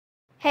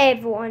Hey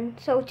everyone,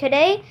 so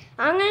today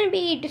I'm going to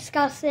be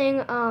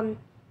discussing,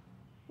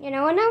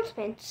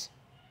 announcements.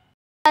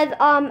 As,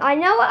 I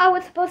know I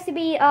was supposed to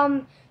be,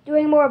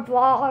 doing more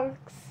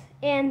vlogs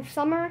in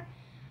summer.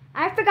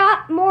 I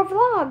forgot more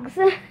vlogs.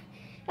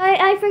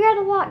 I forget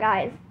a lot,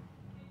 guys.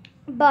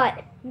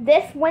 But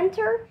this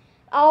winter,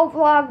 I'll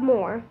vlog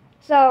more.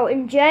 So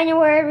in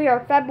January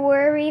or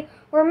February,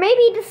 or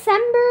maybe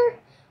December,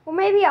 or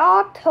maybe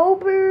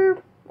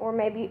October, or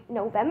maybe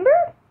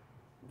November,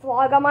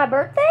 vlog on my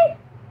birthday.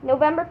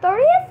 November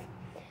 30th,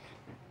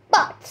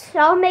 but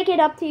I'll make it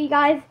up to you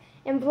guys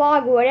and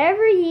vlog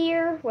whatever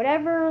year,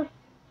 whatever,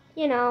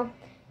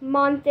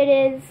 month it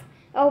is.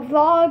 I'll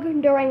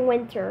vlog during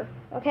winter,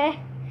 okay?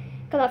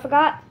 Because I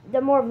forgot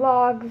the more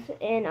vlogs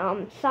in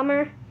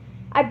summer.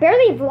 I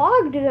barely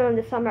vlogged during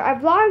the summer. I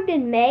vlogged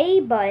in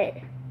May, but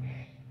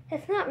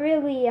it's not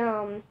really,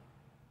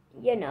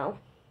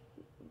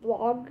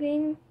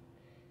 vlogging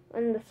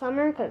in the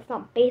summer because it's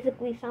not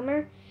basically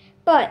summer.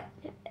 But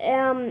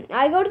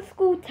I go to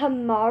school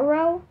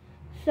tomorrow,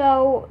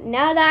 so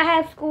now that I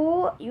have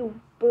school,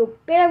 you will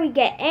barely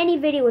get any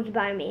videos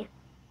by me.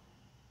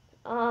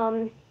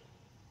 So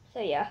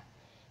yeah,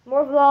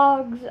 more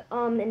vlogs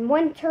in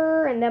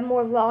winter, and then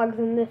more vlogs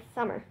in this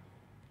summer.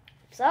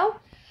 So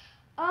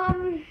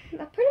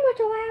that's pretty much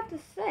all I have to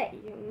say.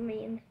 I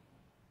mean,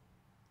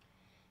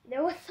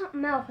 there was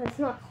something else that's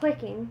not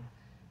clicking.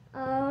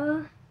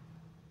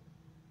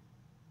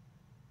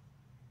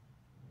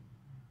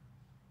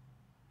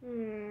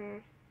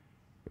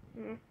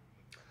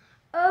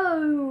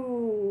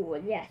 Oh,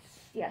 yes.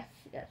 I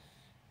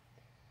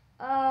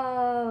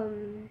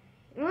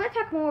want to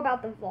talk more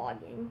about the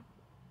vlogging.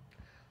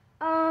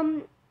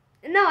 No,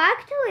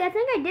 actually, I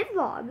think I did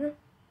vlog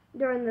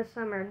during the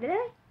summer. Did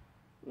I?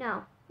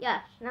 No.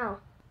 Yes, no.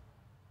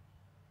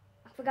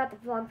 I forgot the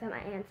vlogs at my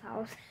aunt's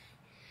house.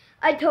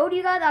 I told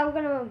you guys I was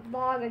going to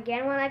vlog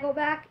again when I go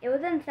back. It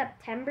was in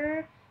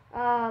September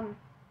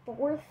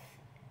 4th.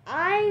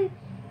 I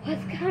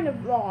was gonna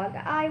vlog.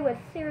 I was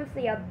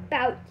seriously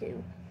about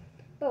to.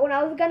 But when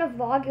I was gonna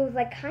vlog, it was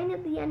like kind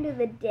of the end of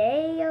the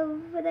day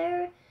over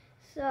there.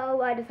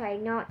 So I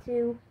decided not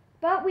to.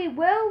 But we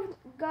will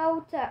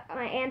go to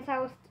my aunt's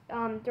house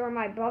during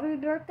my brother's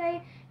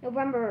birthday,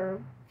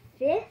 November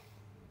 5th.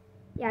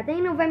 Yeah, I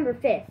think November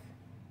 5th.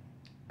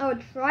 I'll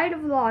try to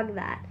vlog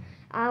that.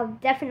 I'll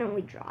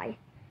definitely try.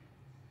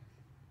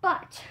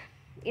 But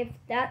if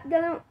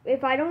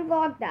I don't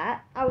vlog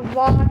that, I'll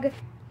vlog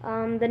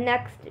the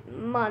next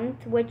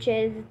month, which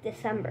is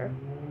December.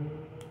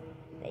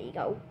 There you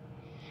go.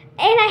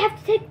 And I have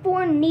to take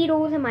 4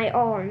 needles in my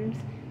arms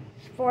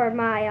for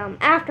my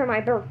after my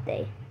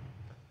birthday.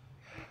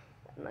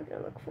 I'm not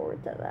gonna look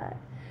forward to that.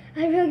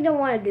 I really don't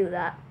want to do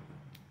that.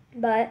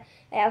 But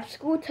I have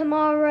school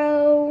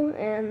tomorrow,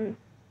 and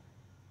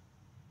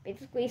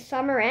basically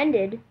summer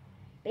ended.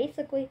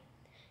 Basically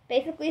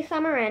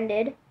summer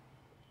ended,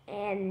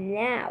 and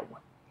now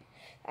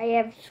I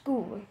have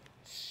school.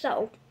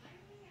 So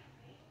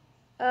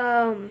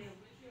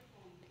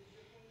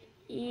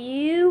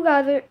you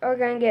guys are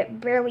gonna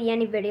get barely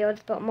any videos,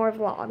 but more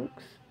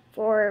vlogs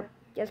for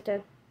just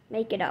to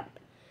make it up.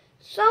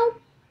 So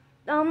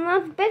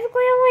that's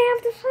basically all I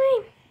have to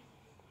say.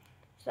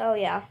 So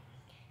yeah,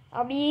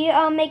 I'll be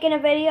making a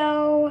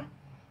video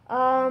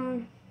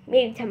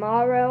maybe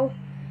tomorrow.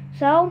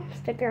 So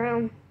stick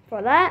around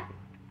for that,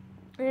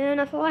 and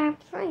that's all I have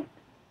to say.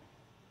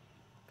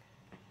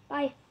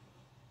 Bye.